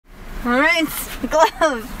science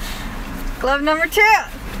glove. Glove number 2.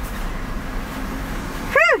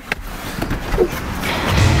 Whew.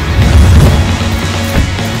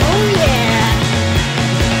 Oh yeah.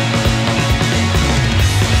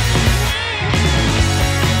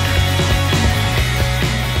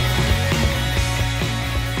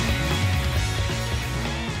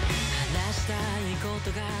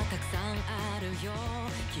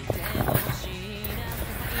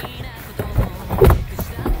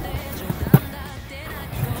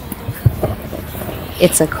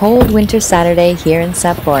 It's a cold winter Saturday here in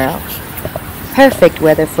Sapporo. Perfect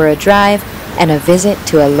weather for a drive and a visit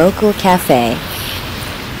to a local cafe.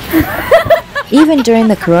 Even during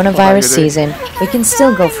the coronavirus season, we can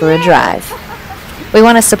still go for a drive. We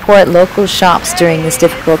want to support local shops during this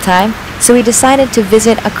difficult time, so we decided to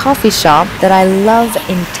visit a coffee shop that I love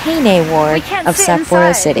in Teine Ward of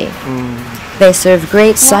Sapporo City. They serve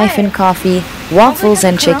great siphon coffee, waffles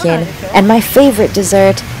and chicken, and my favorite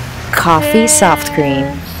dessert, coffee soft cream.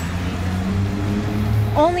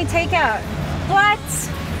 Only takeout. What?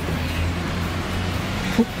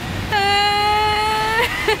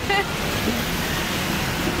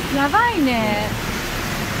 Yabai ne.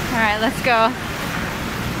 Alright, let's go.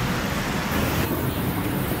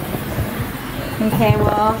 Okay,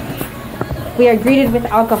 well, we are greeted with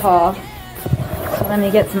alcohol. So let me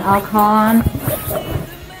get some alcohol on.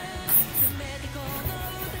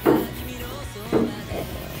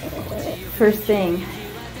 First thing,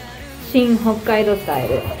 Shin Hokkaido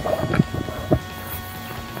style.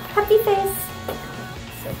 Happy face.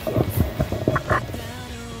 So cute.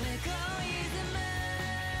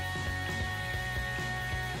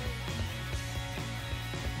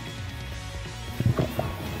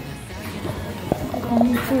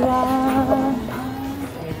 Konnichiwa.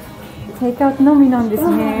 Takeout のみなんです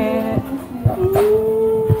ね。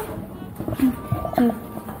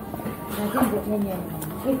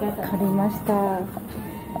わかりました。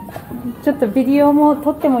ちょっとビデオも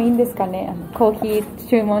撮ってもいいんですかね。コーヒー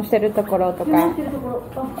注文してるところとか。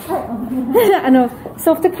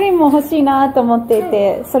ソフトクリームも欲しいなと思ってい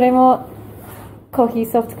て、それもコーヒ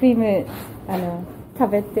ーソフトクリーム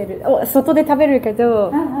食べてる。外で食べるけ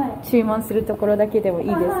ど、注文するところだけでもいい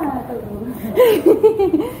ですか。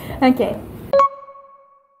OK。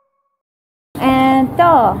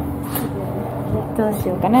どうし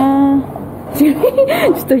ようかな。ちょっ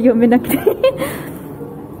と読めなくて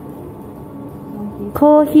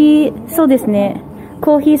コーヒー、そうですね、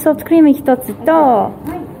コーヒーソフトクリーム1つと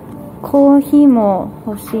コーヒーも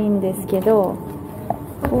欲しいんですけど、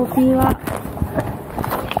コーヒーは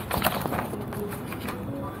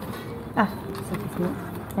そうですね、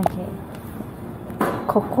OK。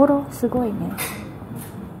 心すごいね、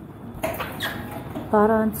バ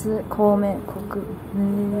ランス、米、コク、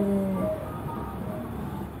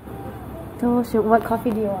どうしよう。 What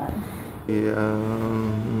coffee do you want?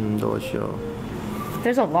 Yeah, どうしよう。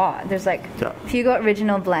 There's a lot. There's like Fugo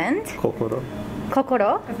Original Blend. 心。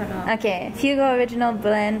心? Okay. Fugo Original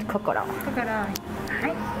Blend 心。心。は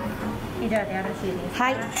い。以上でよろしいですか？は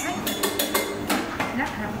い。じゃあ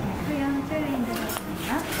840円でございま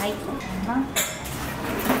す。はい。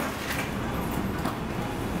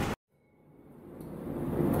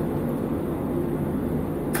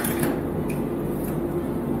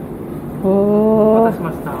お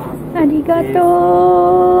ー、ありが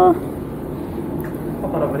とう。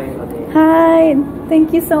心ブレンドで。はい、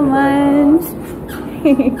Thank you so much.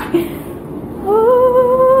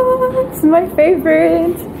 Oh, it's my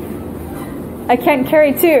favorite. I can't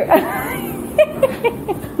carry two.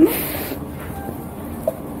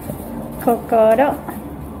 心.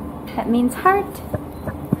 That means heart.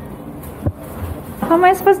 How am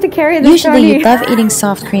I supposed to carry this? Usually you love eating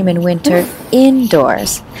soft cream in winter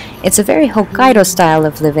indoors. It's a very Hokkaido style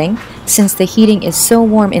of living. Since the heating is so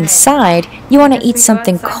warm inside, you want to eat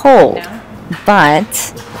something cold.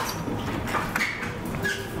 But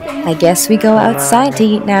I guess we go outside to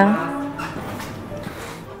eat now.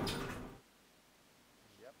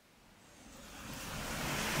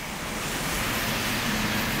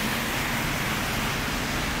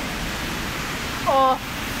 Oh.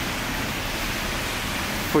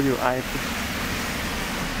 For your eye.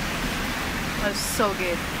 That's so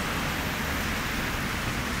good.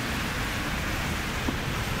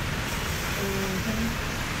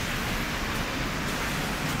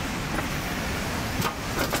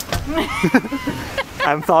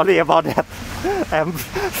 I'm sorry about that. I'm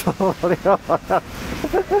sorry about that.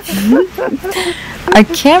 Our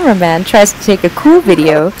cameraman tries to take a cool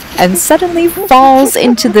video and suddenly falls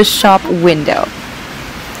into the shop window.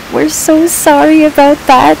 We're so sorry about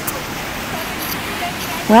that.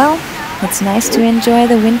 Well, It's nice to enjoy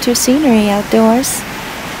the winter scenery outdoors.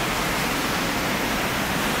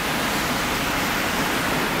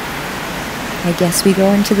 I guess we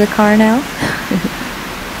go into the car now.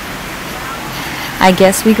 I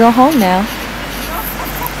guess we go home now.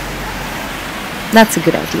 That's a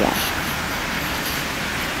good idea.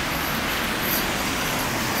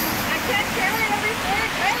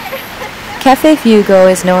 Café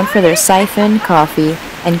Fugo is known for their siphon, coffee,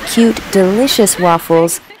 and cute, delicious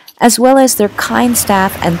waffles, as well as their kind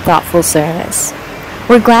staff and thoughtful service.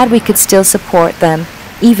 We're glad we could still support them,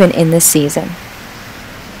 even in this season.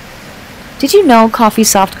 Did you know coffee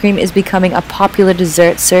soft cream is becoming a popular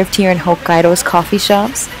dessert served here in Hokkaido's coffee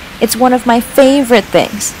shops? It's one of my favorite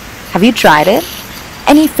things. Have you tried it?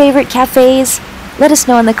 Any favorite cafes? Let us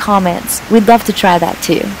know in the comments. We'd love to try that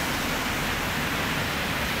too.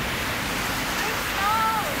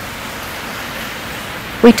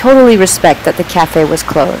 We totally respect that the cafe was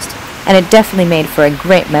closed, and it definitely made for a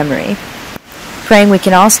great memory. Praying we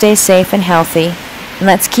can all stay safe and healthy, and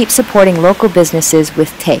let's keep supporting local businesses with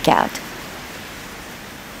takeout.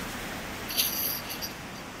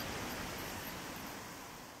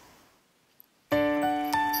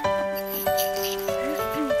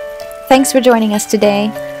 Thanks for joining us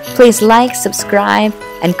today. Please like, subscribe,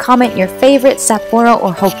 and comment your favorite Sapporo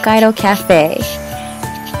or Hokkaido cafe.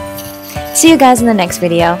 See you guys in the next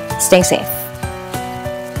video. Stay safe.